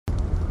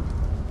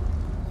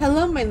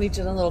Hello, my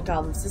legion of little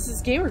goblins. This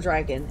is Gamer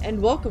Dragon,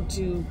 and welcome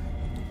to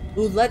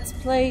Let's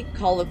Play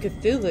Call of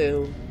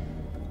Cthulhu,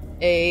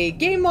 a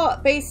game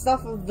based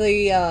off of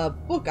the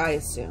book, I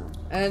assume,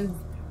 and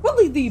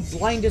probably the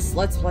blindest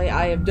Let's Play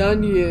I have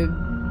done yet.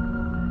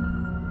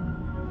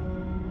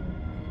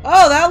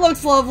 Oh, that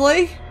looks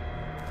lovely.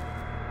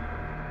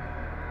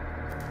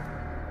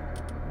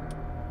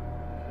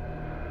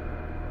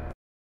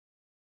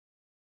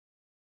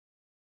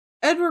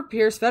 Edward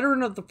Pierce,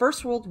 veteran of the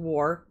First World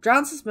War,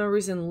 drowns his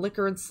memories in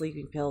liquor and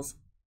sleeping pills.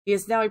 He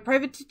is now a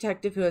private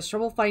detective who has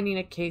trouble finding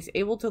a case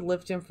able to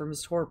lift him from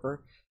his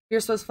torpor.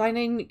 Pierce must find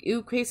a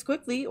new case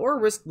quickly or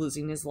risk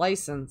losing his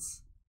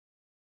license.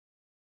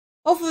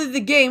 Hopefully the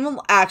game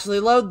will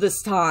actually load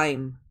this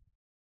time.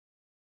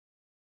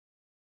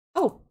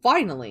 Oh,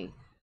 finally.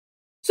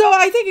 So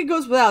I think it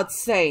goes without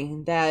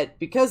saying that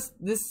because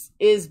this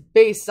is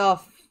based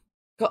off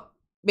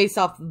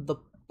the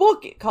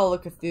book Call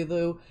of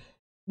Cthulhu,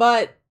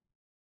 but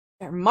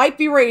there might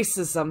be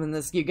racism in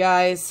this, you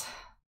guys.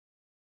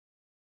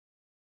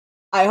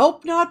 I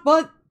hope not,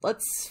 but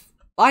let's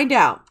find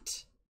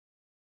out.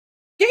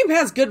 Game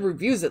has good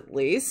reviews, at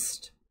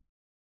least.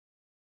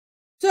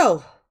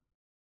 So,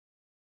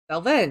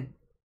 delve in.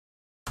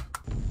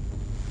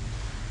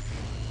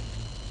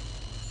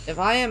 If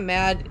I am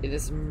mad, it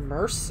is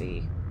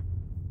mercy.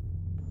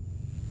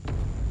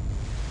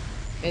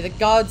 May the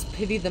gods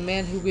pity the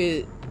man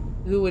who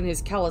in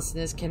his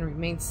callousness can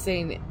remain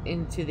sane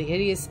into the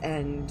hideous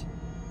end.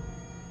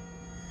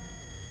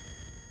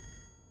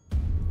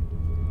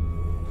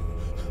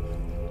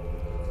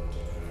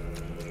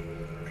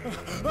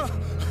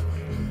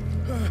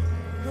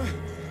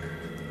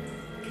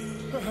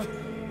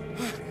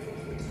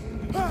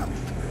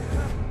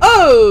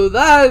 Oh,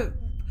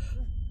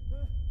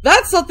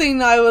 that's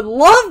something I would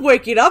love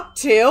waking up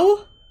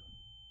to.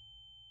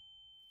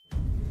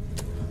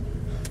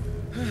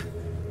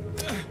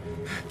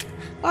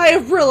 I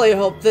really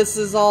hope this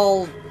is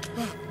all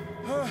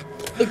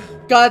the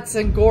guts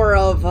and gore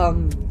of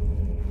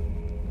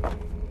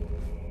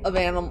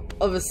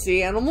a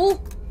sea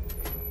animal.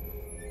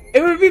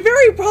 It would be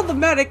very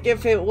problematic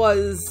if it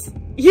was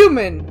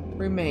human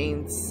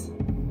remains.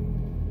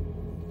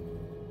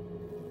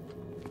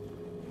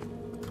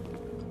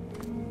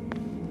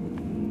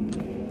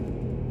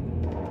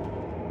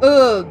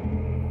 Ugh.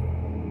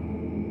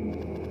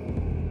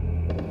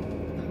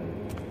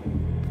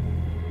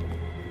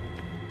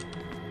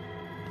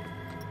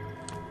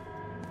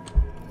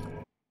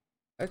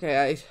 Okay,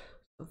 I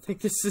don't think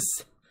this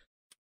is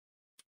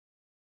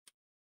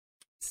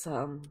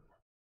some.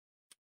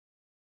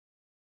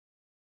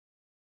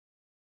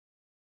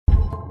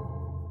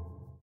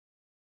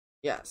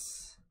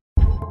 Yes.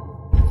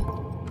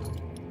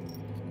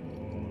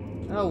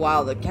 Oh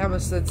wow, the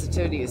camera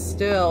sensitivity is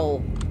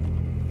still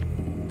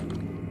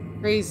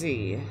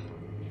crazy.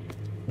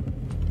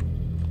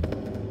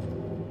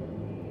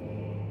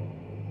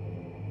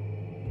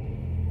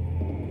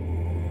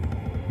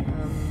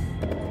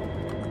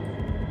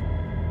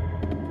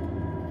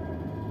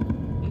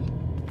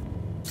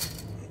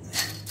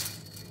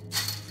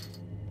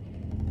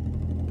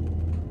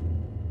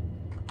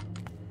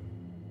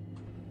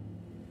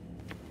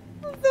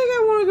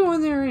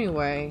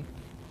 Anyway.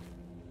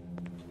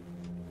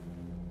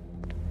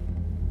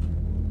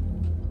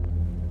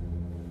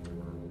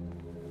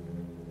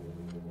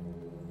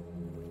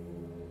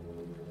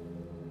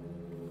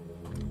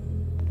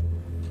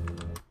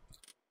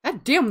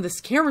 God damn this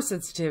camera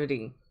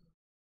sensitivity.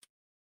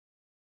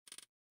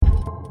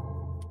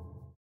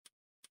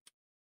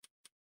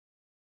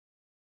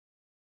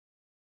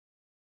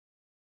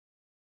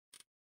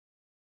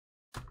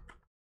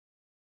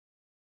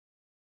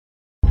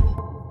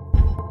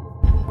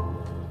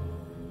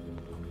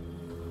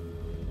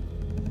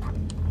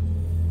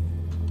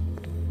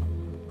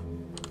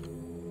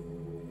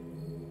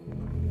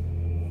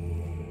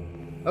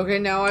 Okay,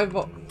 now I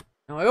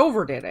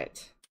overdid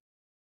it.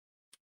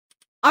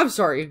 I'm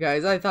sorry, you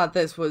guys. I thought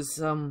this was,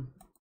 Alright,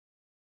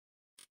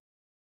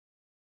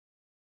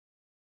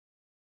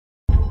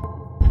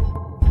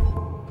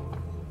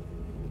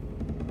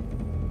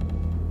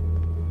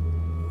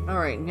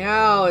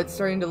 now it's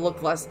starting to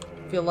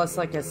feel less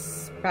like a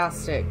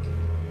spastic.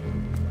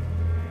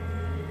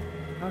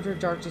 After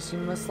darkness, you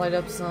must light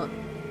up some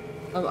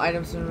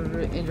items in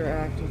order to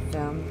interact with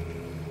them.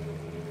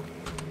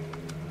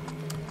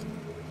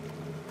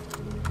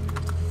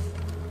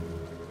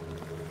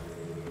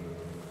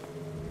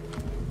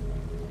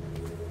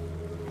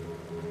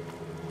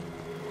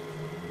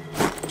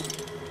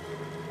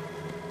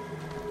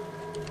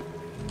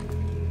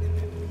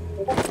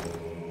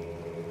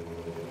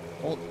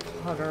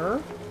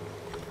 Cutter.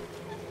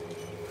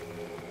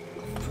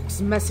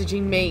 Folks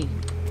messaging me.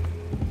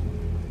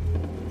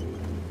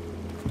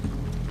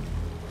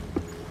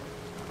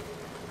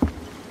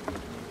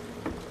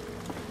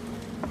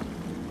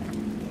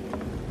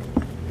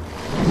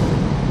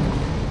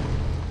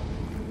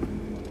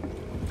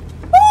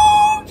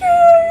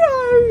 Okay,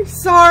 I'm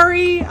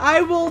sorry.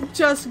 I will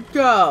just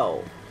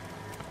go.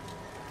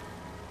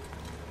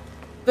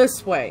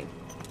 This way.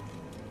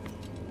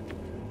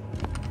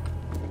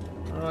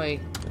 do I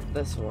get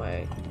this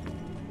way?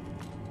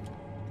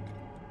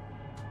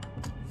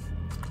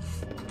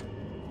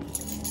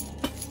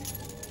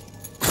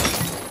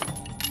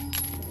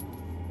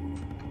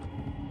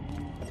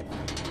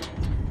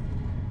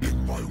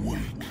 In my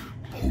wake,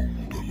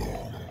 hold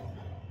along.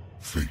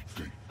 Fate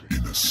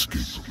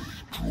inescapably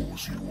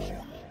draws you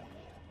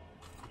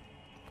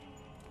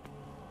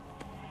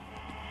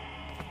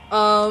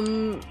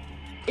on.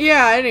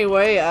 Yeah,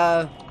 anyway,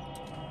 hi,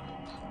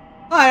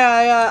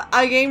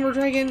 I Gamer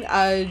Dragon,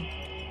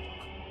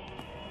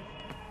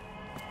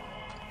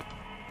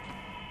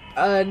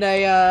 and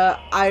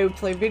I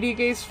play video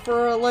games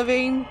for a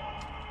living.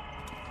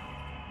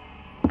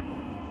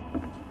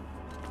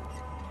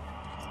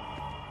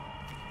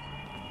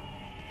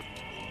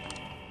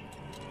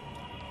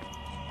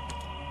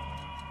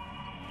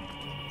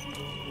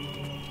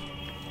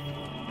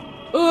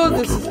 Oh,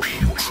 this is a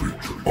putrid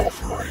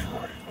offering.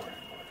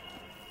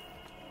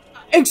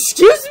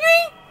 Excuse me?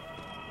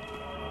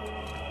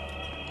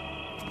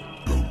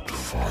 Don't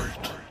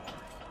fight.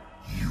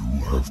 You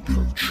have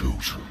been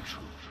chosen.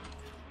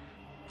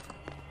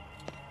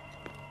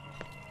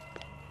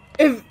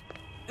 If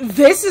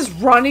this is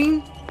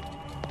running,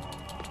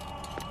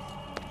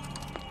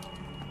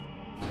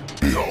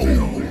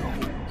 behold.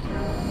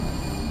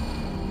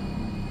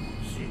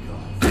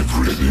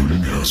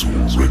 Everything has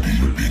already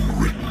been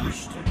written.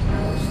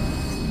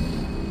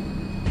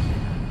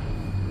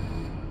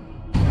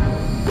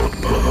 But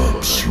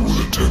perhaps you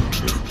will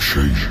attempt to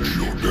change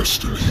your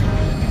destiny.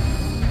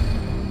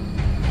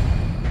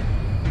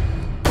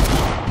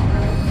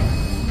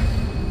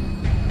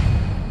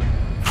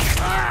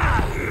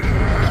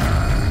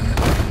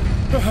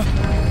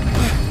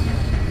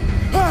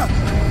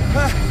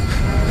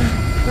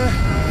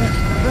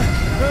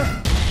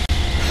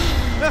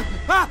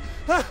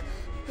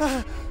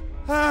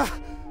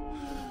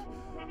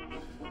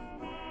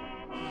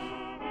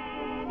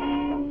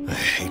 I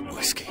hate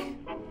whiskey.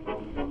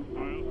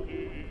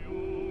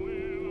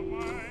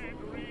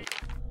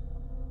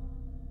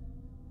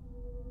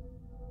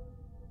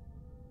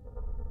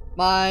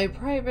 my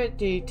private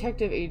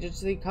detective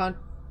agency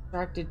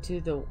contracted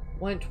to the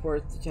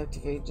Wentworth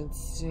Detective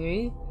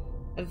Agency.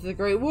 After the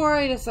Great War,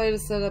 I decided to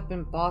set up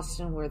in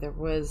Boston, where there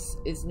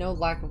is no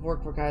lack of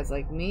work for guys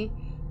like me.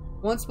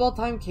 One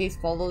small-time case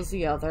follows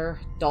the other.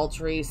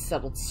 Adultery,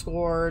 settled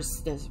scores,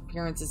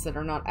 disappearances that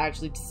are not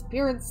actually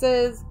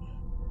disappearances.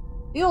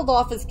 The old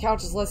office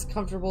couch is less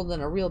comfortable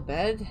than a real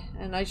bed,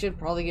 and I should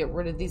probably get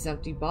rid of these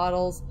empty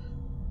bottles.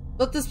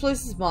 But this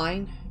place is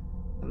mine.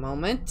 A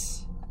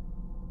moment.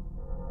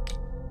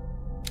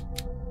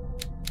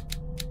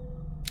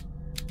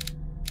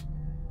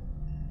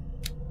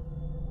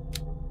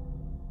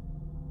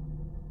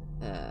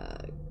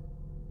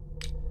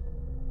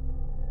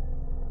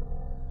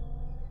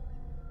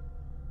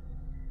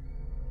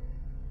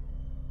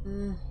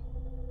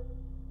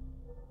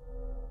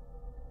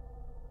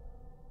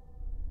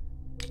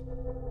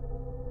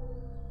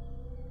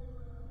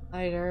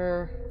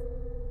 Hider.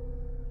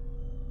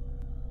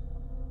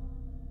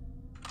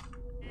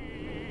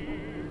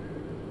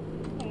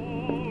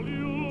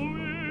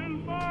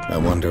 I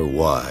wonder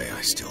why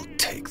I still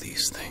take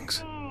these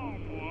things.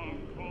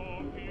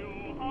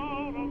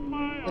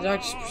 The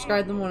doctors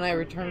prescribed them when I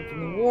returned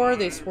from the war.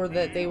 They swore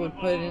that they would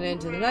put an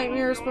end to the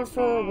nightmares, but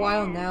for a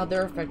while now,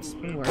 their effect has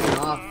been wearing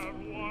off.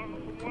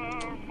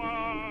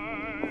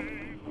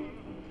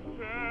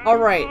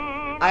 Alright,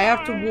 I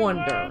have to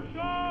wonder.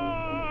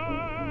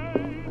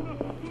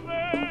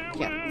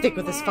 Can't think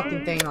with this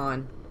fucking thing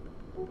on.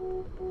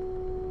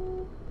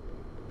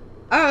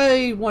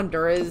 I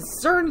wonder, is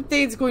certain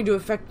things going to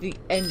affect the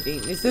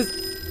ending? Is this...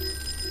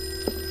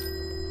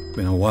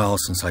 Been a while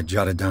since I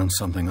jotted down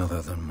something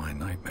other than my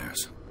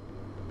nightmares.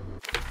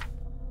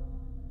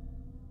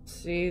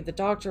 See, the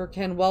doctor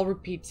can well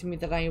repeat to me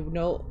that I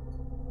no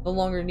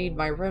longer need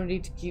my remedy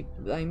to keep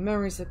my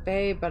memories at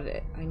bay, but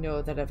I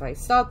know that if I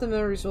stop, the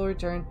memories will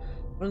return.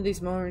 One of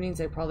these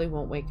mornings, I probably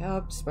won't wake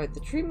up. Despite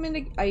the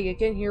treatment, I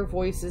again hear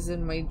voices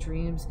in my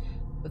dreams,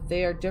 but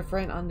they are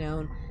different,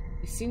 unknown.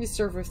 They seem to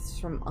surface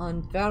from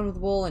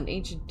unfathomable and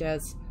ancient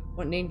depths.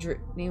 What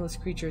nameless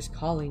creature is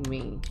calling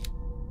me?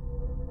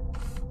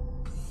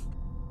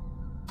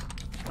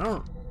 I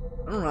don't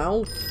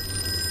know.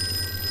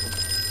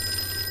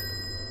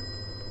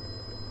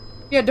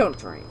 Yeah, don't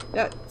drink.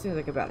 That seems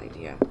like a bad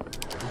idea.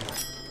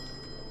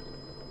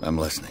 I'm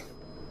listening.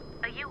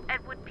 Are you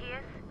Edward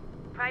Pierce,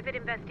 private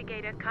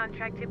investigator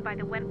contracted by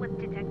the Wentworth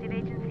Detective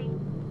Agency?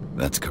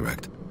 That's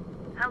correct.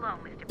 Hello,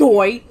 Mr.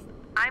 Boy! Pierce.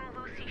 I'm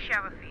Lucy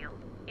Sherifield,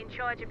 in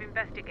charge of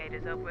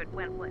investigators over at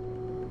Wentworth.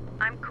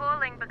 I'm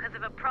calling because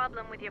of a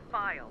problem with your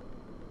file.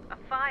 A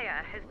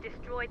fire has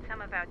destroyed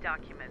some of our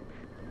documents.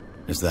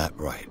 Is that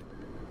right?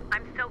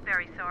 I'm so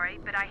very sorry,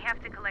 but I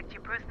have to collect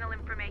your personal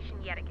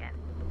information yet again.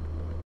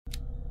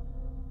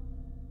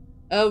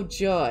 Oh,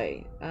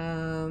 joy.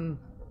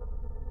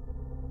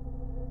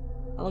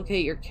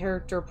 Allocate your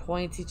character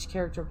points. Each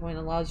character point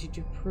allows you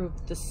to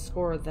prove the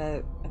score of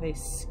a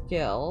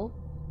skill.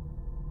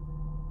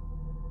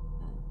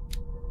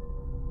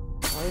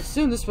 I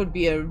assume this would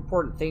be an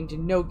important thing to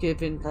know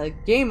given the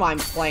game I'm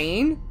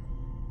playing.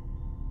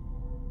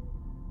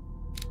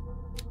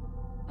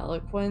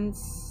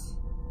 Eloquence.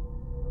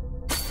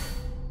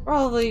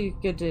 Probably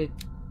good to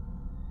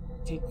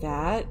take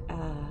that.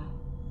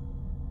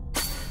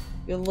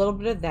 Get a little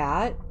bit of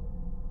that.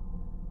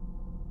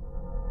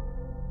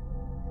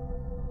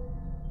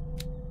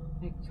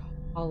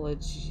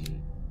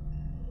 Psychology.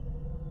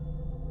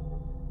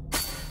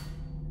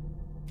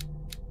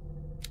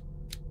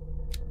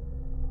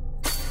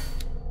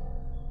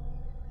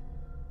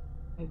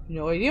 I have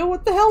no idea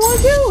what the hell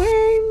I'm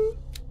doing.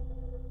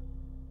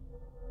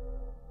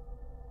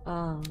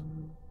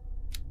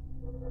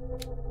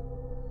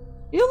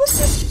 You know, let's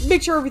just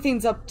make sure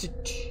everything's up to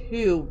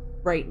 2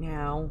 right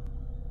now.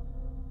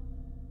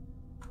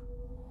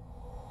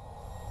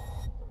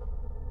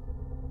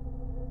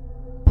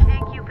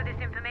 Thank you for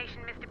this information,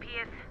 Mr.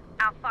 Pierce.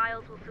 Our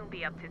files will soon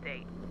be up to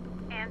date.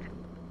 And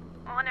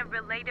on a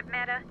related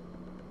matter,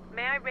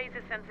 may I raise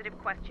a sensitive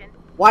question?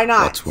 Why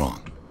not? What's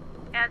wrong?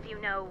 As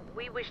you know,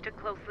 we wish to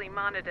closely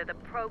monitor the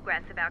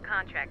progress of our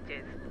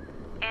contractors.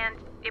 And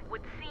it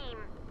would seem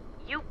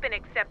you've been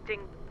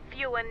accepting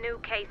fewer new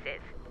cases.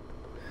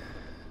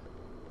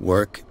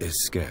 Work is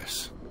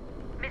scarce.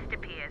 Mr.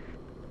 Pierce,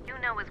 you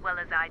know as well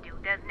as I do,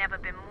 there's never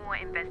been more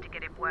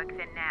investigative work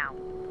than now.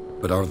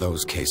 But are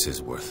those cases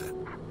worth it?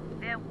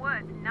 They're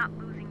worth not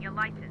losing your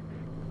license.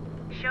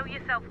 Show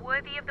yourself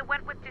worthy of the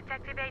Wentworth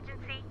Detective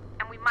Agency,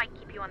 and we might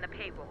keep you on the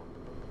payroll.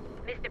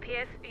 Mr.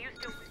 Pierce, are you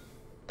still...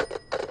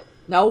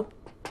 No.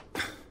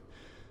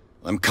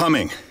 I'm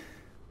coming.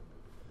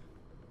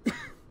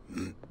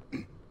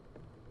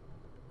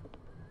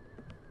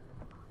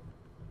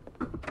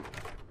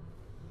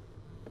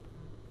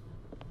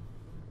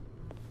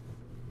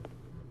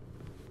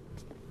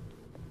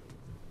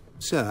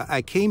 Sir,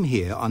 I came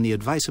here on the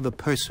advice of a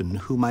person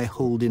whom I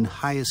hold in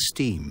high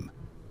esteem,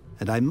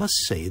 and I must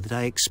say that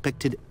I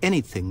expected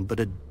anything but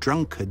a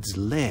drunkard's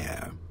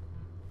lair.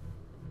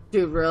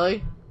 Dude,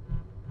 really?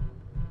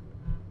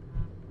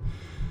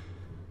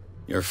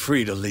 You're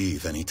free to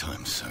leave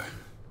anytime, sir.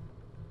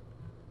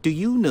 Do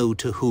you know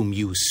to whom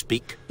you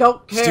speak?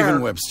 Don't care.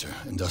 Stephen Webster,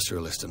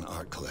 industrialist and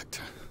art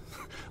collector.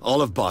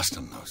 All of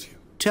Boston knows you.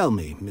 Tell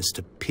me,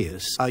 Mr.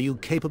 Pierce, are you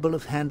capable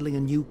of handling a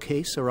new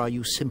case, or are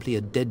you simply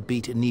a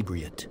deadbeat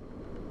inebriate?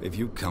 If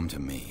you come to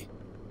me,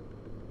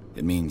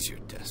 it means you're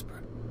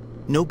desperate.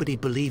 Nobody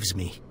believes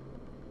me.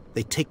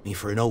 They take me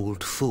for an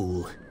old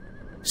fool.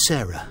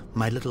 Sarah,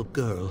 my little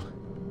girl,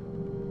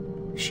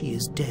 she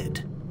is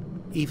dead.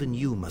 Even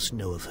you must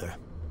know of her.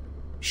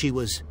 She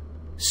was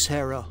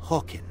Sarah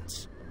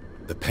Hawkins.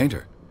 The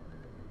painter?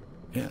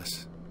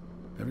 Yes.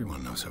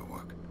 Everyone knows her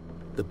work.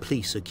 The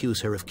police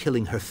accuse her of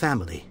killing her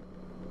family.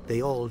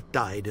 They all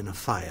died in a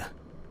fire.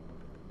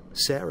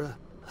 Sarah,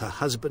 her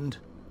husband,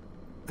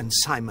 and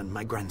Simon,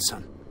 my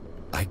grandson.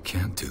 I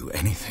can't do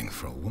anything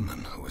for a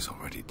woman who is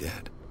already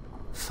dead.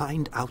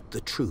 Find out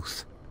the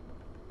truth.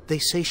 They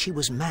say she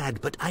was mad,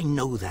 but I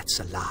know that's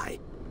a lie.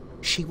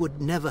 She would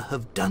never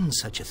have done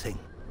such a thing.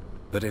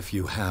 But if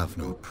you have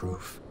no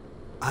proof...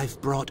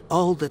 I've brought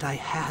all that I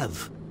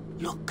have.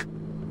 Look.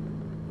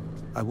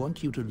 I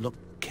want you to look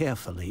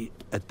carefully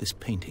at this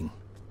painting.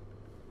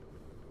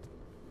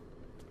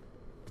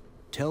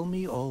 Tell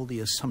me all the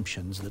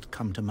assumptions that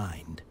come to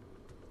mind.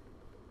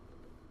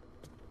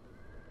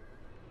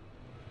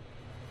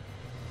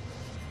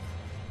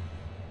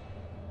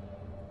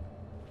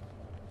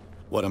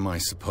 What am I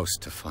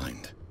supposed to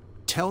find?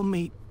 Tell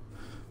me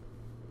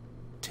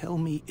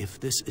if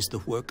this is the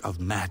work of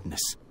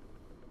madness.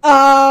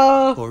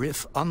 Or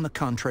if, on the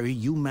contrary,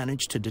 you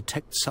manage to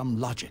detect some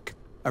logic,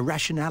 a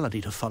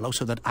rationality to follow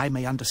so that I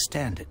may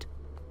understand it.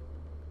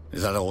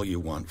 Is that all you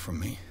want from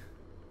me?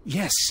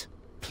 Yes,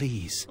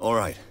 please. All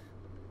right.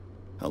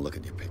 I'll look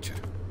at your picture.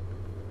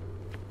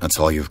 That's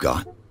all you've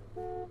got?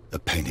 The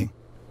painting?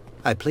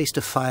 I placed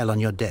a file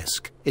on your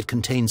desk. It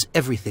contains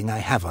everything I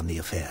have on the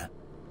affair.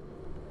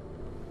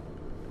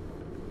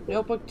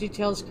 Notebook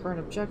details current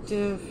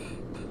objective.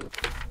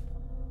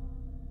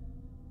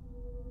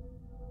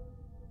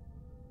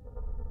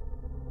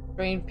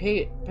 Framed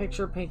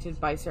picture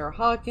painted by Sarah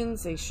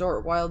Hawkins a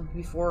short while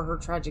before her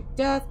tragic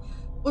death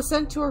was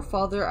sent to her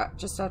father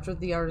just after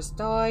the artist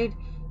died.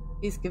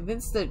 He's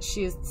convinced that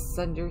she is the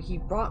sender. He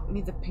brought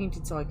me the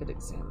painting so I could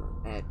examine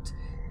it.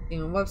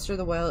 Stephen Webster,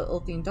 the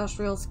wealthy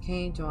industrialist,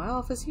 came to my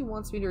office. He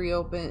wants me to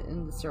reopen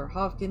in the Sarah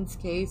Hawkins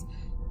case,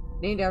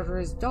 named after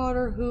his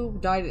daughter, who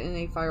died in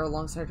a fire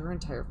alongside her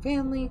entire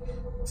family.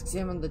 Let's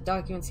examine the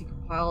documents he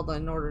compiled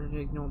in order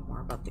to know more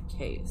about the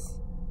case.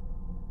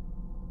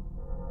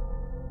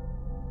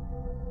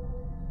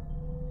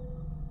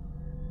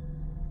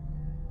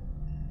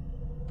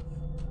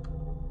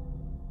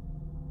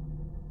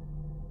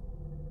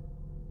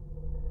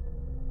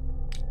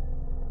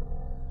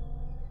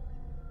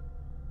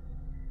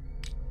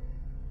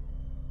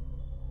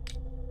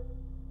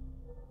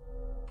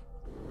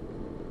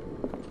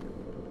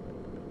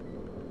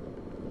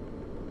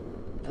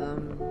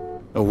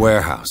 A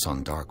warehouse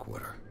on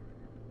Darkwater.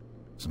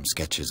 Some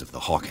sketches of the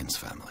Hawkins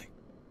family.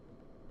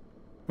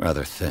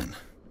 Rather thin.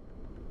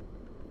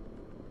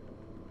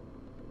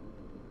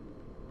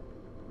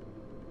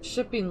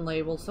 Shipping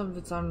label. Some of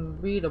it's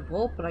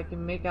unreadable, but I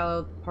can make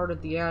out part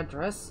of the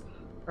address.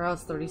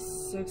 Warehouse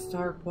 36,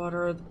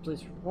 Darkwater, the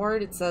police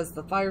report. It says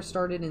the fire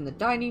started in the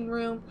dining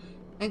room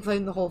and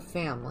claimed the whole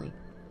family.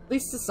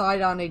 Police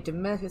decide on a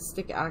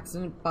domestic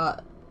accident,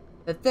 but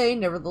that they,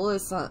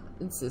 nevertheless,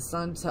 insist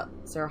on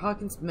Sarah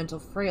Hawkins' mental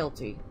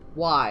frailty.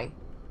 Why?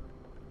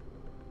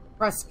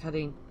 Press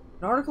cutting.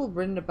 An article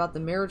written about the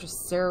marriage of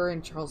Sarah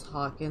and Charles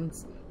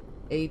Hawkins,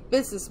 a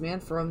businessman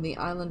from the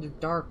island of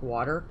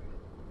Darkwater.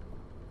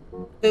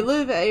 They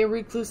live a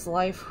recluse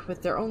life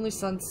with their only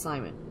son,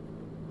 Simon.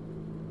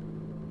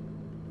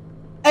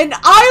 An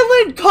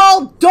island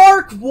called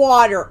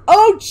Darkwater!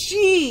 Oh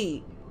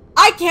gee!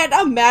 I can't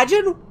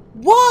imagine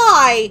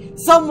why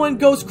someone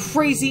goes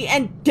crazy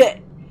and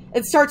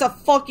starts a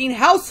fucking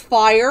house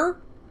fire.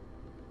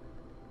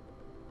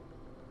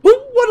 Who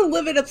would want to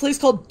live in a place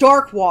called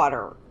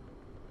Darkwater?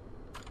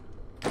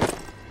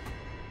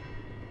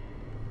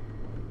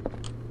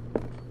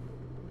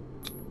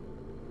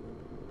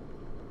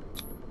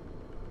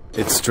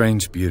 Its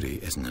strange beauty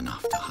isn't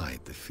enough to hide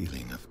the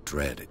feeling of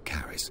dread it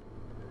carries.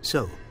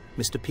 So,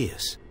 Mr.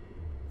 Pierce,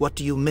 what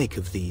do you make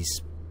of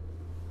these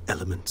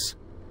elements?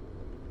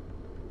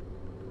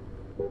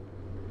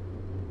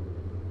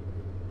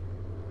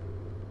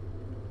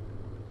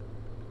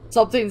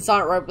 Something's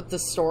not right with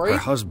this story. Her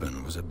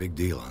husband was a big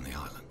deal on the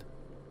island.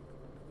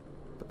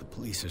 But the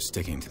police are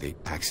sticking to the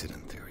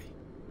accident theory.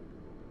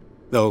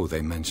 Though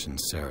they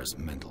mentioned Sarah's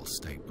mental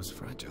state was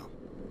fragile.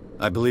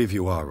 I believe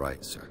you are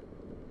right, sir.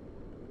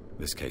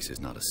 This case is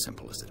not as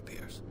simple as it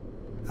appears.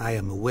 I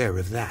am aware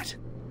of that.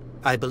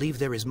 I believe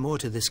there is more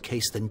to this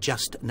case than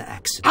just an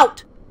accident.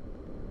 Out!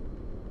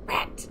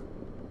 Rat!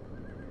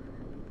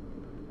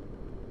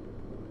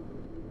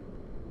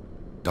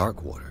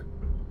 Darkwater.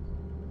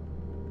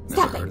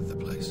 Stop Never heard of the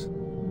place.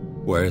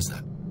 Where is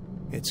that?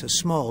 It's a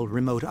small,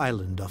 remote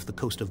island off the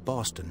coast of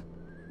Boston.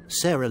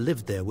 Sarah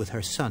lived there with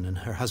her son and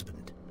her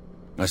husband.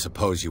 I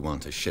suppose you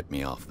want to ship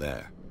me off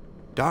there.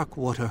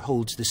 Darkwater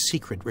holds the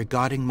secret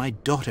regarding my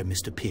daughter,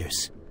 Mr.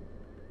 Pierce.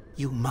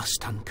 You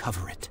must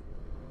uncover it.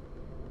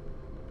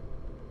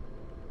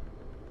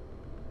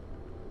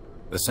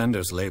 The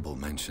sender's label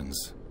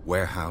mentions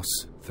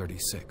Warehouse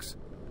 36.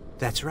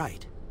 That's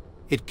right.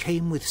 It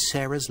came with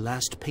Sarah's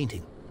last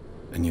painting.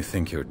 And you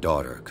think your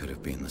daughter could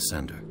have been the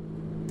sender?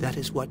 That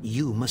is what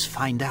you must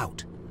find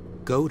out.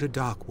 Go to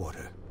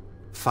Darkwater.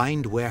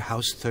 Find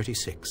Warehouse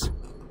 36.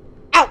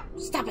 Ow!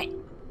 Stop it!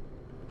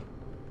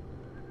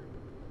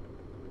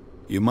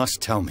 You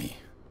must tell me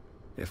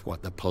if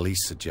what the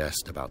police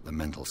suggest about the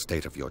mental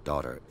state of your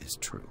daughter is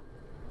true.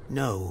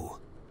 No.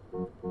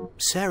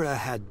 Sarah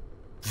had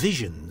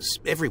visions.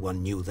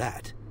 Everyone knew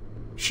that.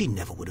 She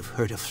never would have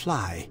hurt a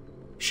fly.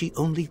 She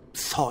only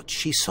thought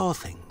she saw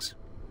things.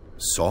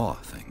 Saw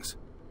things?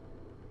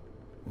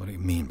 What do you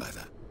mean by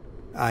that?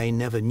 I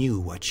never knew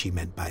what she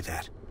meant by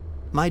that.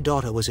 My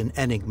daughter was an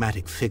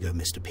enigmatic figure,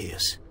 Mr.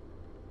 Pierce.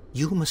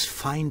 You must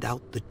find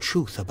out the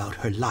truth about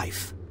her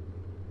life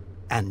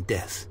and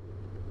death.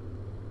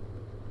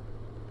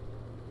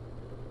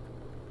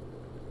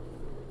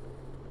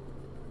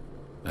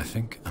 I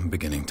think I'm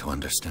beginning to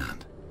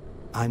understand.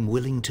 I'm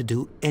willing to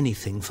do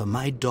anything for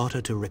my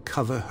daughter to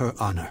recover her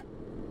honor.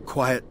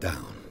 Quiet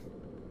down.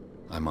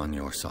 I'm on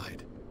your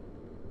side.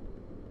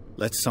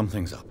 Let's sum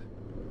things up.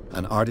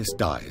 An artist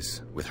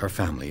dies with her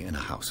family in a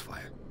house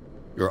fire.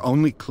 Your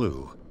only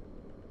clue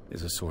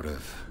is a sort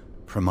of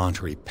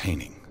promontory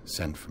painting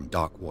sent from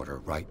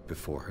Darkwater right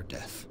before her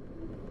death.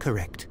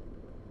 Correct.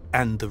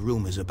 And the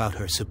rumors about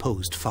her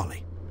supposed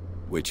folly.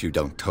 Which you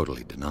don't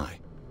totally deny.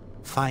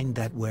 Find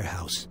that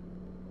warehouse.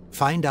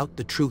 Find out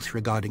the truth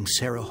regarding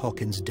Sarah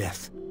Hawkins'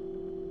 death.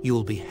 You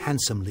will be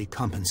handsomely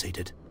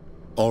compensated.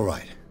 All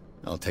right.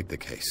 I'll take the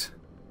case.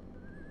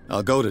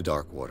 I'll go to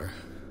Darkwater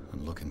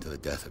and look into the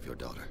death of your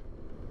daughter.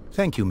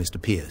 Thank you, Mr.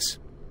 Pierce.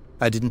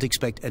 I didn't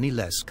expect any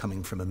less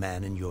coming from a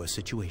man in your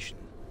situation.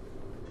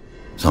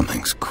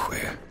 Something's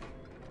queer.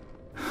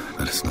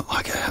 But it's not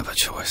like I have a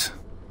choice.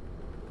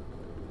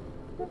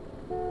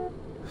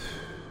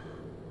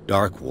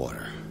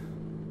 Darkwater.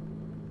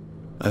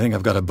 I think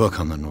I've got a book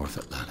on the North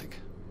Atlantic.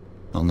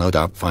 I'll no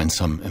doubt find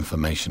some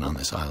information on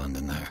this island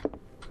in there.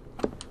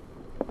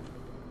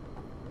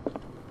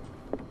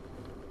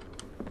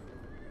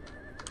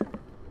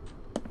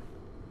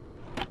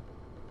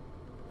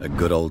 A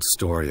good old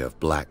story of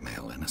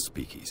blackmail in a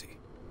speakeasy.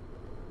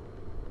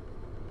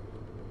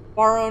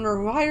 Bar owner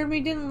who hired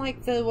me didn't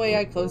like the way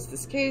I closed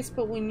this case,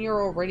 but when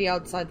you're already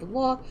outside the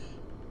law,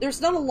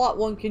 there's not a lot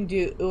one can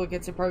do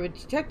against a private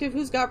detective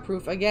who's got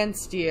proof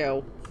against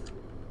you.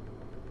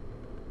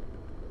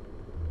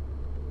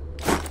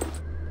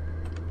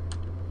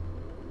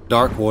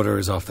 Darkwater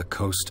is off the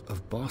coast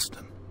of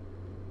Boston.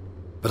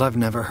 But I've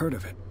never heard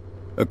of it.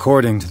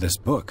 According to this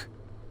book,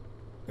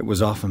 it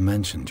was often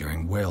mentioned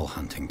during whale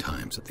hunting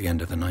times at the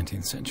end of the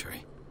 19th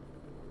century.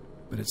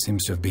 But it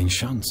seems to have been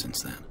shunned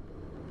since then.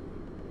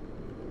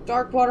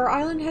 Darkwater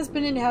Island has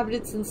been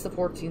inhabited since the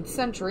 14th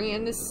century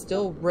and is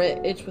still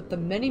rich with the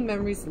many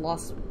memories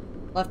left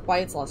by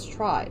its lost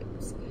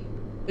tribes.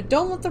 But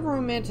don't let the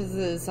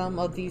romanticism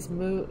of these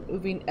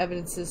moving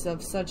evidences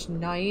of such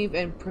naive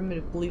and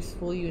primitive beliefs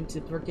fool you into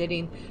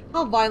forgetting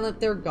how violent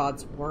their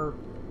gods were.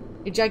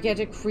 A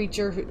gigantic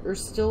creature who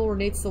still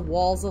ornates the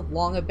walls of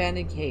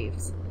long-abandoned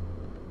caves.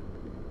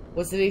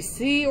 Was it a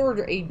sea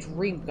or a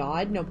dream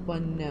god? No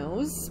one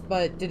knows.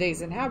 But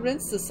today's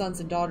inhabitants, the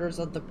sons and daughters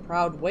of the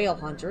proud whale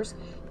hunters,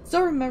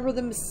 still remember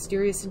the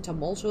mysterious and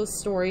tumultuous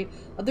story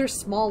of their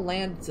small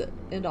land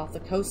and off the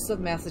coasts of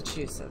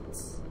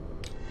Massachusetts.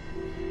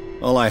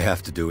 All I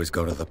have to do is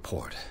go to the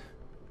port.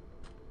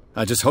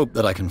 I just hope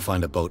that I can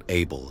find a boat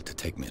able to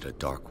take me to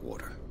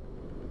Darkwater.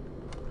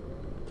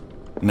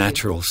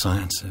 Natural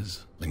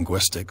sciences,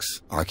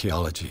 linguistics,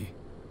 archaeology.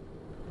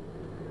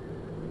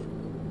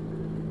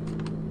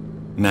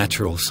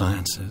 Natural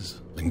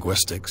sciences,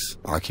 linguistics,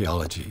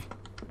 archaeology.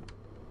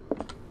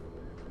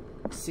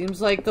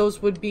 Seems like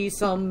those would be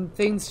some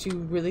things to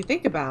really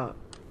think about.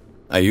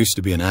 I used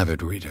to be an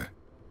avid reader.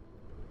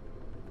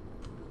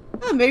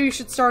 Maybe you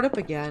should start up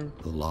again.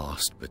 The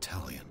Lost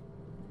Battalion.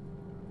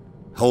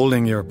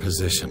 Holding your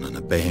position and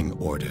obeying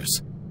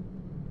orders.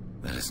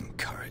 That isn't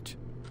courage.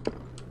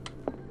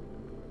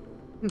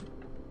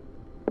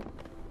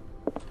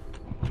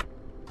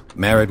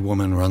 Married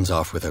woman runs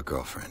off with her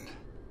girlfriend.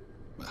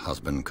 The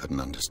husband couldn't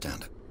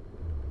understand it.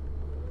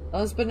 The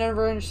husband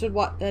never understood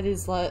what that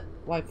his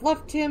wife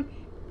left him.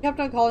 He kept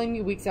on calling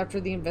me weeks after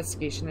the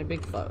investigation had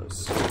been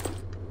closed.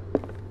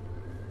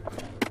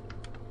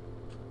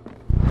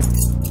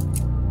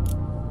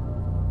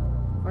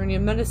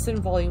 Learning Medicine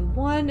Volume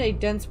 1, a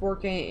dense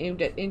work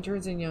aimed at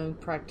interns and young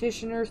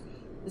practitioners.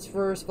 This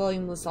first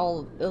volume lists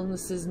all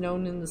illnesses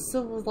known in the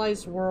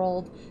civilized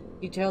world,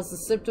 details the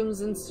symptoms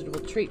and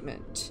suitable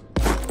treatment.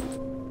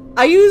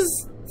 I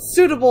use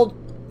suitable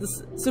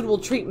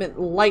treatment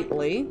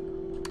lightly.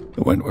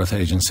 The Wentworth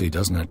Agency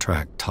doesn't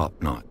attract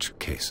top-notch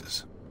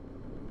cases.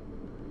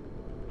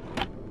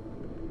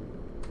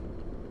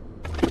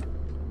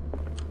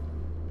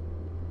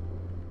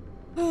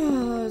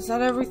 Is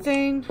that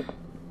everything?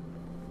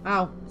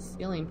 Ow,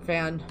 ceiling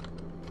fan.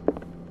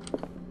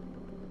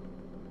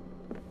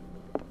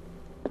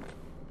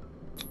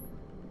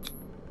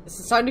 This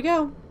is time to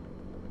go.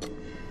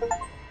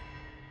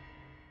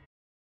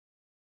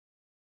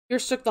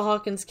 Pierce took the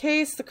Hawkins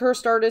case. The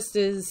cursed artist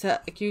is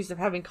accused of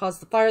having caused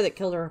the fire that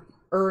killed her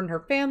and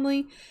her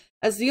family.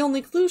 As the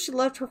only clue, she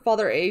left her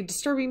father a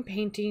disturbing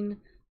painting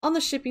on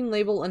the shipping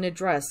label and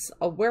address,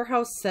 a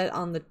warehouse set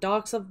on the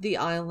docks of the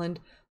island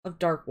of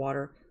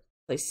Darkwater.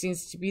 The place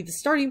seems to be the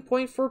starting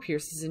point for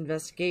Pierce's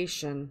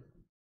investigation.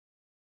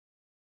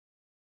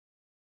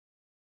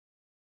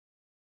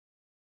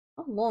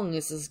 How long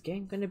is this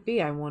game going to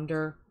be, I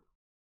wonder?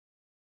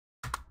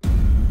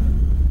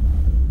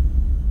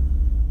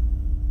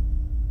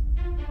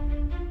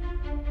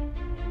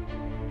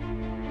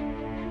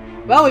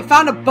 Well, we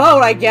found a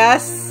boat, I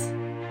guess.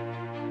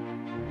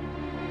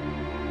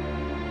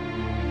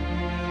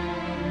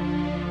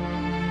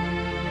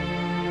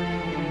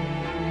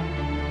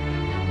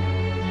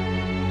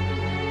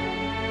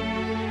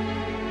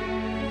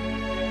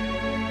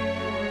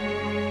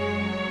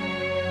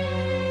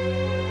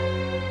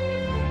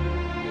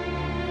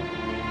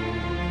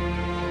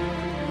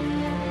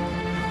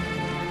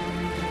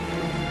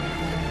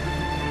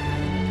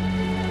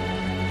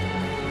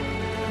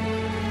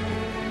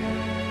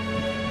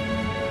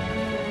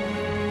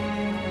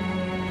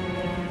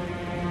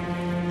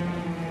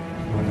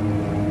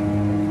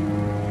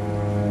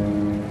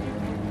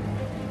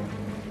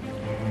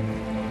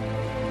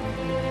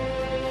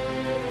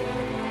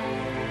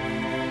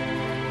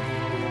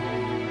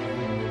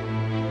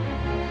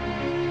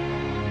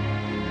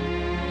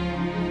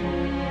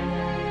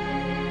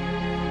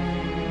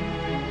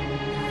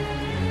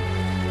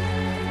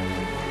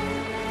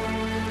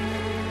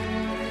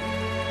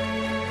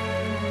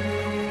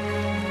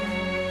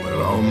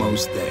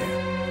 Almost there.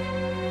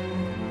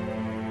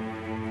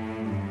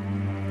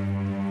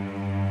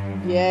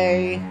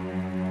 Yay.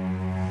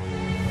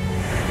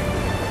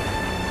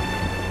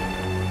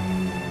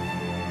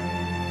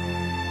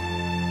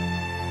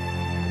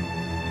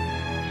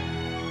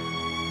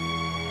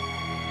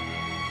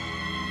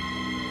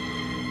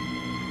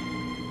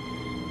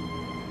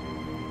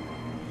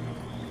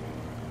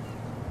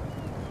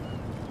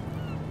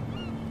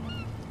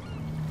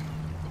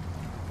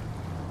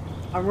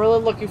 I'm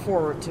really looking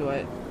forward to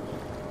it.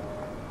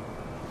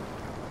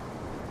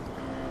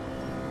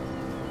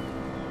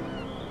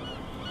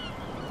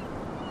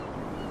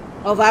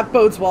 Oh, that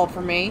bodes well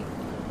for me.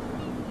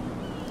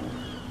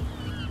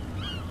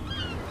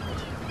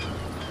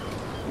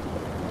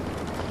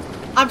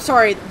 I'm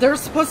sorry, there's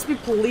supposed to be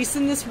police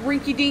in this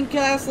rinky-dink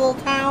ass little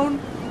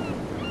town?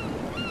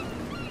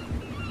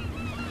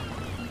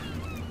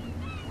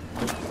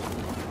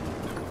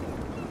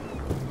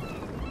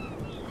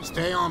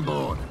 Stay on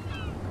board.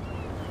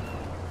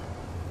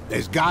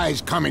 There's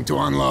guys coming to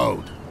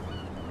unload.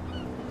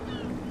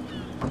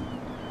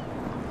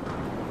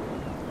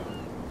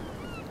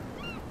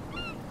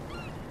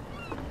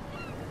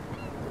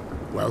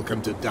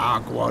 Welcome to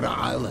Darkwater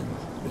Island,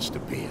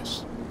 Mr.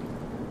 Pierce.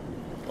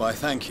 Why,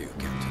 thank you,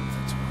 Captain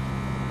Fitzroy.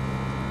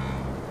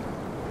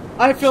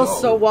 I feel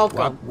so welcome.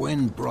 What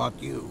wind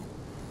brought you?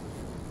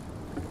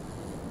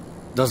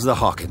 Does the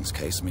Hawkins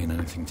case mean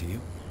anything to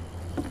you?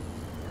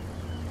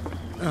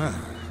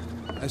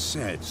 A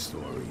sad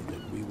story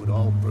that we would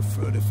all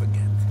prefer to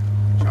forget.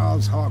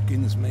 Charles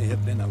Hawkins may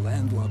have been a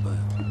landlubber,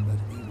 but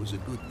he was a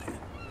good man.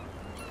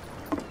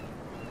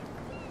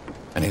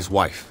 And his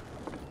wife,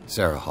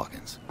 Sarah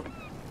Hawkins.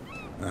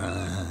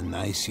 A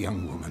nice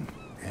young woman,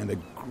 and a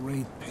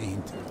great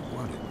painter.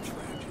 What a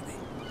tragedy.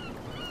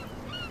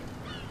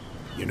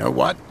 You know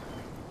what?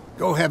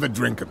 Go have a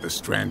drink at the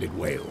Stranded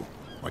Whale.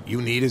 What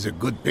you need is a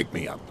good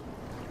pick-me-up.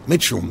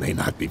 Mitchell may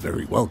not be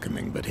very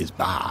welcoming, but his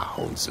bar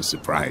holds a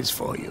surprise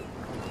for you.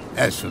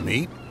 As for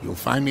me, you'll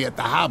find me at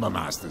the Harbor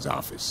Master's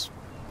office.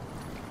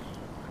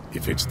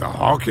 If it's the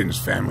Hawkins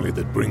family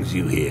that brings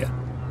you here,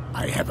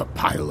 I have a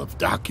pile of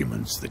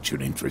documents that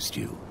should interest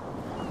you.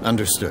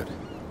 Understood.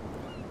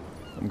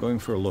 I'm going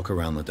for a look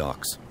around the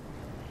docks.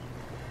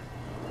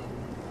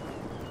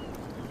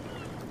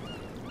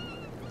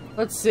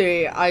 Let's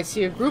see. I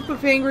see a group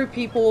of angry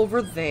people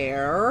over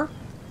there.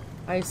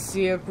 I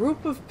see a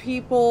group of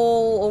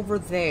people over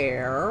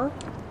there.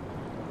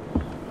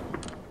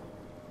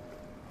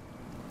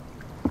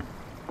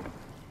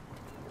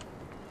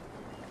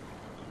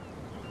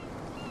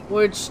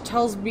 Which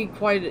tells me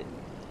quite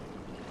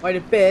a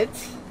bit.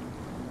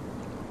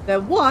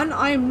 That one,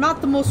 I am not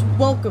the most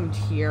welcomed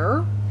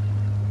here.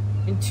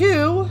 And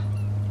two,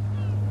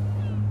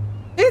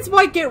 things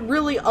might get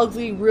really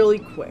ugly really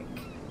quick.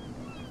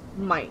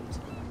 Might.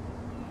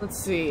 Let's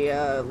see,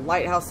 a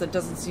lighthouse that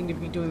doesn't seem to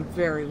be doing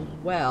very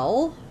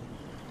well.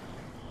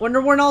 Wonder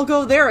when I'll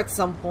go there at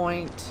some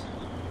point.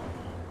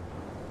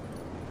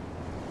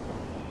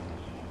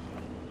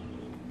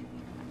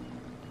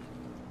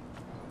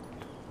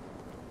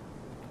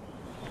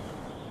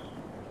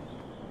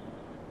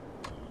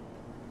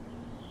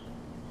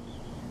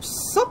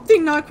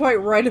 Something not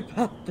quite right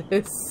about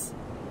this.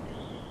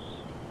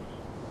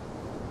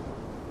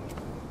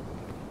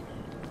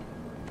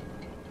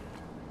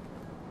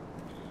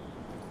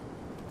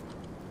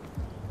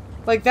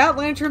 Like, that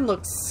lantern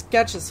looks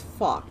sketch as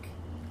fuck.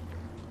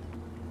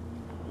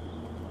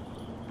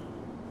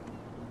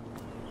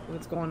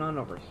 What's going on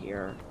over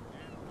here?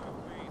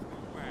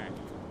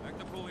 Let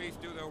the police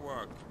do their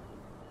work.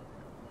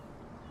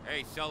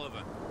 Hey,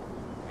 Sullivan.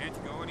 Can't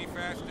you go any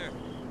faster?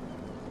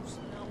 See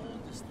how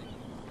old this thing is.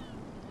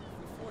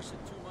 If we force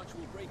it too much,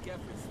 we'll break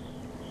everything.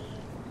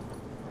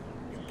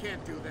 You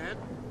can't do that.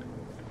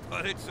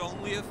 But it's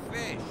only a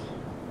fish.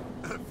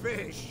 A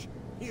fish?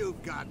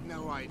 You've got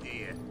no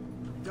idea.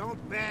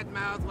 Don't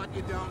badmouth what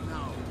you don't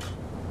know,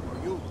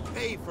 or you'll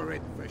pay for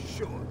it for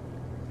sure.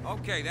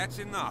 Okay, that's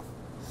enough.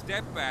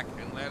 Step back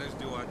and let us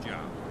do our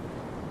job.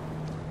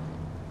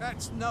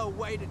 That's no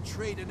way to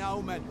treat an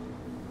omen.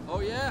 Oh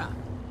yeah?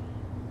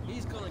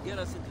 He's gonna get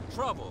us into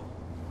trouble.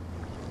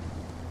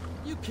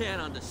 You can't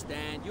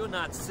understand. You're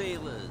not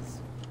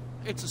sailors.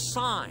 It's a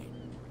sign.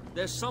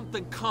 There's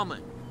something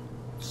coming.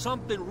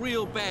 Something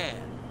real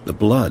bad. The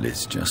blood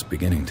is just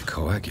beginning to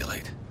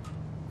coagulate.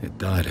 It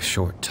died a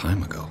short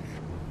time ago.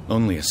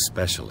 Only a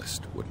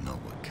specialist would know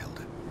what killed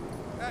it.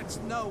 That's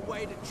no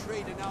way to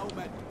treat an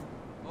omen.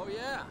 Oh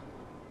yeah?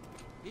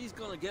 He's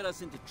gonna get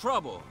us into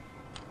trouble.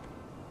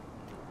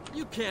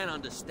 You can't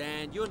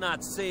understand. You're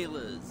not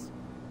sailors.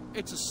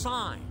 It's a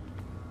sign.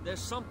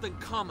 There's something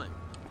coming.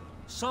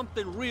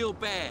 Something real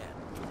bad.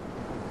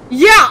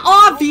 Yeah,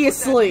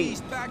 obviously!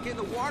 He's back in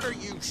the water,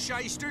 you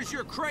shysters.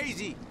 You're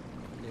crazy.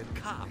 They're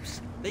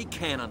cops. They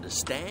can't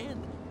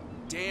understand.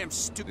 Damn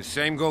stupid. The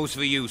same goes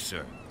for you,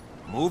 sir.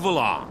 Move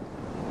along.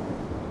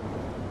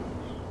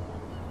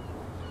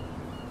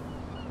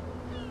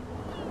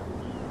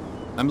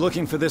 I'm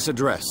looking for this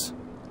address.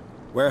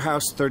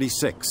 Warehouse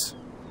 36,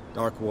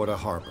 Darkwater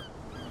Harbor.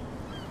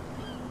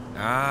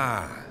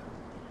 Ah.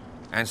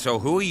 And so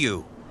who are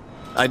you?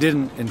 I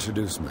didn't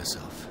introduce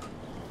myself.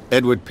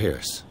 Edward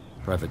Pierce,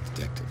 private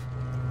detective.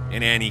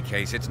 In any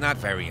case, it's not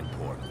very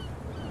important.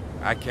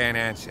 I can't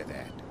answer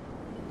that.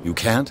 You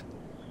can't?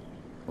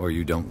 Or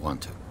you don't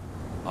want to?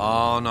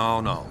 Oh,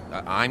 no.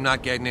 I'm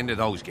not getting into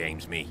those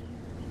games, me.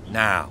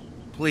 Now,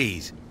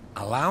 please,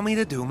 allow me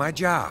to do my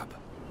job.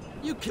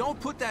 You don't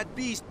put that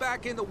beast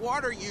back in the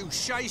water, you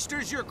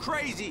shysters. You're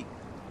crazy.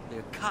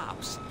 They're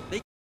cops.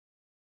 They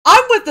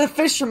I'm with the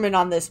fisherman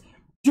on this.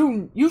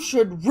 Dude, you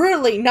should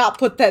really not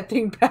put that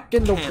thing back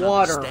in the can't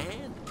water.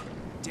 understand.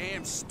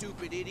 Damn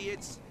stupid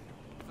idiots.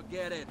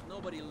 Forget it.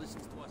 Nobody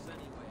listens to us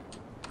anyway.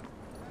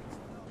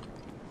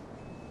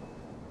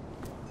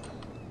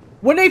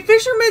 When a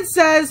fisherman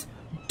says,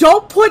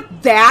 don't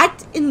put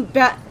that in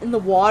the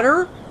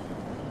water,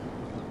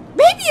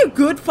 maybe a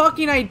good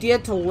fucking idea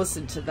to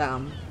listen to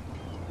them.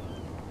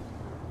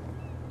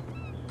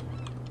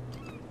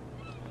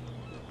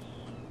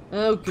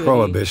 Oh, goody.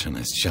 Prohibition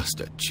is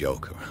just a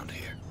joke around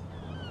here.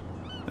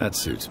 That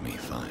suits me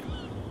fine.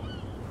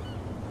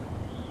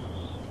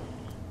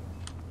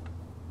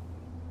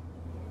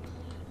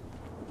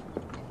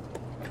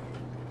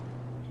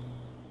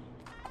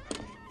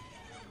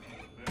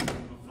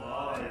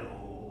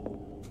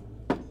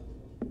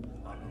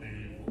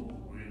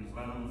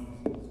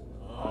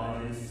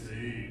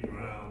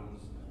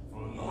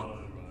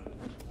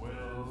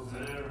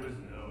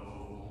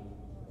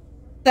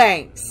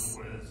 Thanks.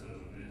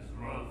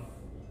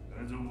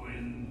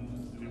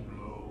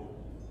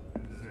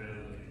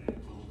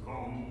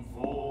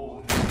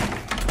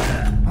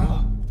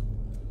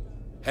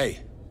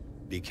 Hey,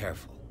 be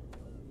careful.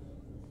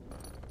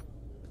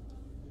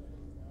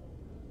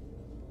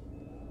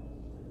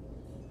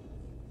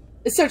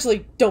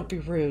 Essentially, don't be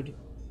rude.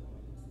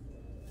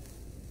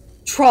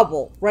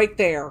 Trouble, right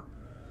there.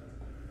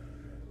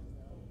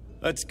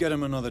 Let's get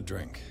him another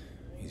drink.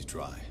 He's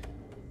dry.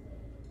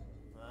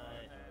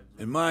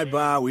 In my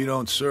bar, we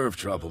don't serve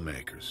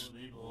troublemakers.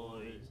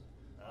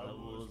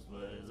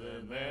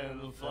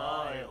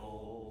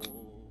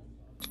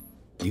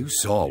 You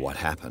saw what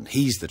happened.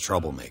 He's the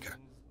troublemaker.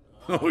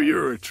 Oh,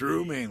 you're a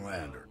true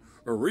mainlander.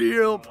 A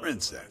real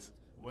princess.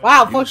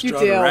 Wow, fuck you,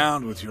 strut Dale.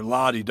 around with your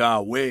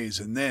la-di-da ways,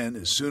 and then,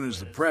 as soon as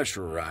the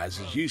pressure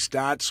arises, you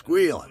start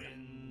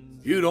squealing.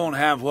 You don't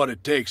have what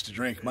it takes to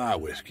drink my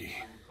whiskey.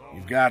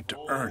 You've got to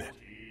earn it.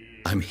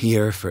 I'm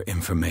here for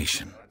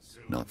information,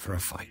 not for a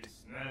fight.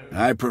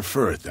 I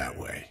prefer it that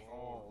way.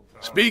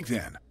 Speak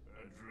then.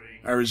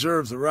 I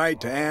reserve the right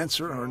to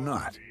answer or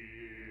not.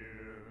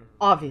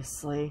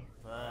 Obviously.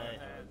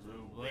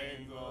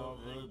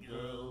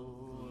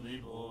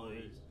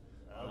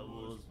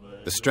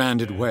 The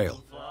stranded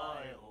whale.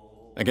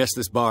 I guess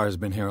this bar has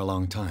been here a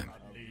long time.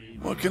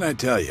 What can I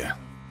tell you?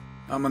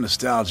 I'm a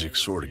nostalgic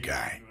sort of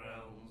guy.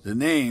 The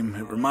name,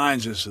 it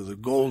reminds us of the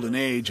golden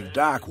age of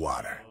dock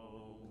water,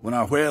 when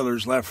our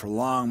whalers left for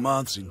long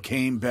months and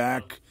came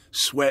back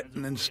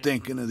sweating and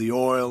stinking of the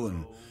oil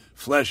and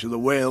flesh of the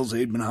whales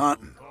they'd been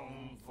hunting.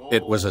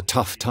 It was a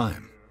tough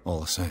time, all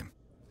the same.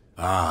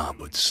 Ah,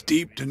 but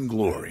steeped in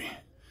glory.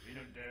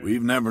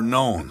 We've never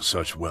known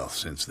such wealth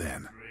since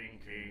then.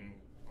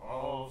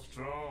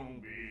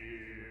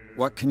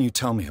 What can you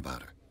tell me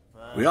about her?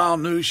 We all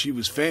knew she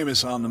was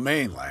famous on the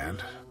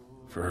mainland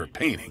for her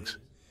paintings.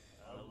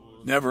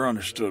 Never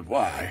understood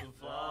why.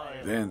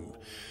 Then,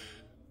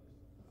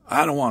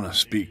 I don't want to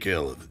speak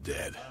ill of the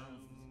dead.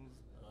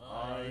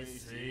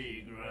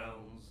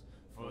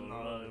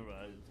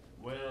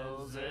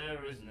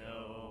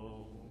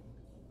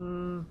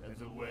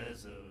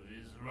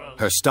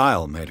 Her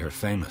style made her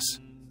famous.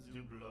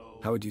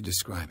 How would you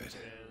describe it?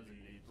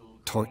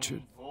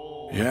 Tortured?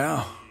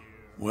 Yeah,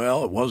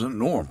 well, it wasn't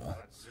normal.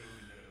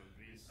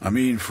 I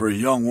mean, for a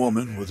young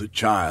woman with a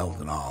child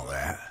and all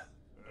that.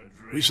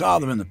 We saw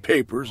them in the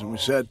papers and we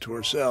said to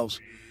ourselves,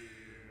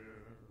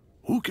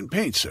 who can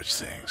paint such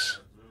things?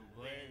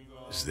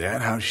 Is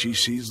that how she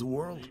sees the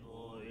world?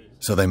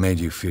 So they made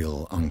you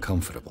feel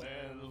uncomfortable.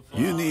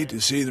 You need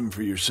to see them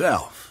for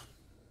yourself.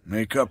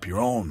 Make up your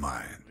own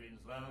mind.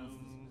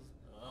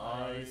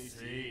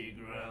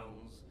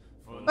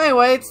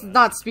 Anyway, it's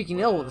not speaking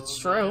ill, it's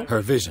true.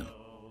 Her vision.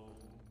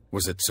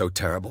 Was it so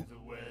terrible?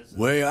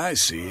 Way I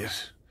see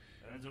it,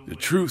 the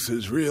truth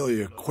is really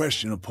a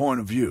question of point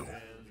of view.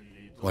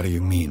 What do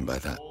you mean by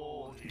that?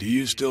 Do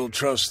you still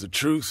trust the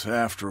truth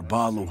after a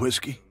bottle of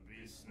whiskey?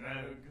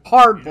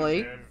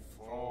 Hardly.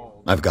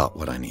 I've got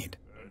what I need.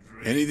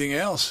 Anything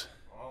else?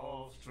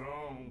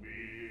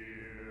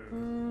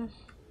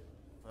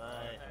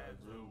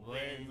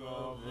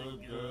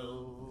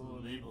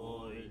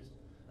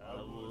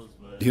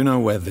 Do you know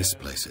where this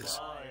place is?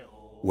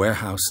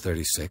 Warehouse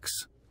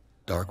 36,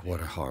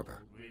 Darkwater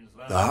Harbor.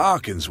 The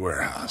Hawkins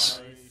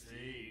warehouse.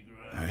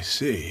 I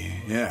see,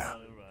 yeah.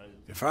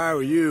 If I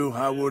were you,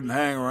 I wouldn't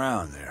hang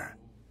around there.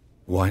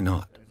 Why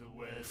not?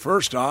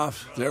 First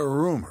off, there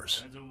are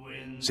rumors.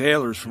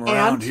 Sailors from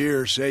around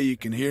here say you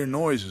can hear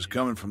noises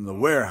coming from the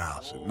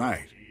warehouse at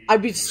night.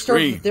 I'd be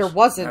disturbed if there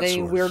wasn't that any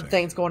sort of weird thing.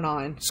 things going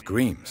on.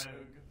 Screams.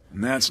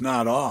 And that's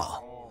not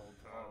all.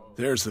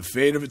 There's the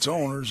fate of its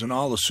owners and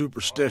all the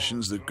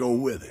superstitions that go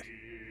with it.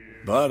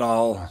 But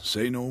I'll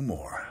say no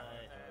more.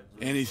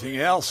 Anything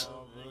else?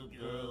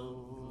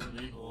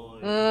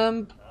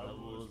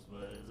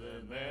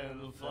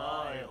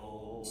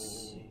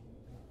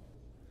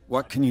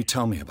 What can you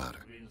tell me about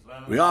her?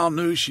 We all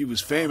knew she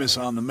was famous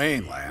on the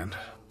mainland.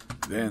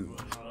 Then,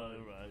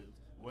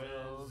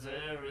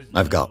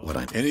 I've got what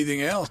I need.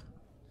 anything else?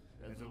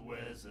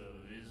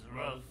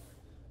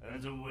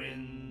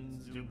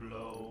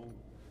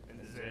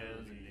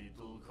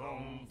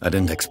 I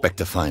didn't expect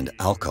to find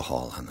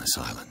alcohol on this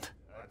island.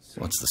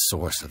 What's the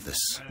source of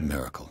this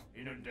miracle?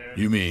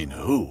 You mean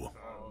who?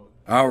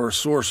 Our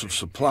source of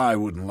supply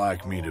wouldn't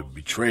like me to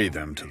betray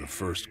them to the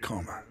first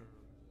comer.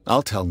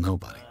 I'll tell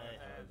nobody.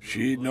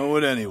 She'd know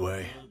it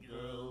anyway.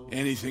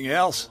 Anything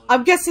else?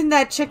 I'm guessing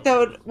that chick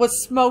that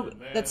was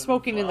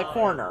smoking in the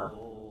corner.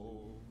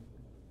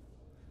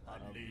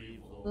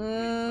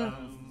 I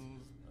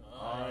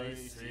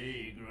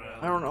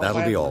don't know.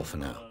 That'll be all for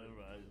now.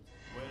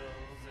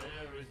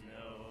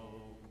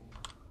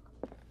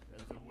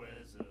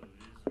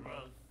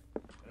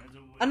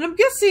 And I'm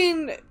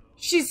guessing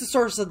she's the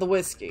source of the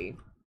whiskey.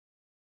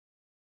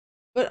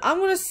 But I'm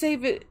gonna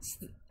save it,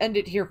 end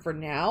it here for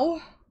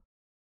now.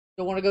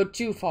 Don't want to go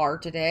too far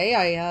today.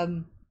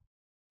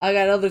 I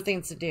got other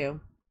things to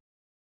do.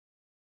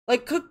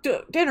 Like cook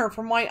dinner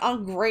for my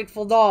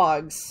ungrateful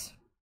dogs.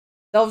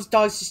 Those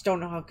dogs just don't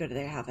know how good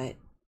they have it.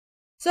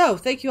 So,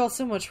 thank you all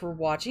so much for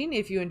watching.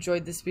 If you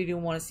enjoyed this video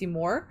and want to see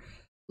more,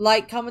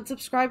 like, comment,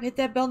 subscribe, hit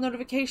that bell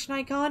notification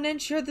icon,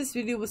 and share this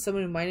video with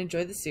someone who might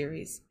enjoy the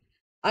series.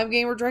 I'm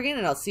Gamer Dragon,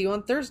 and I'll see you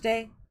on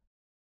Thursday.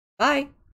 Bye!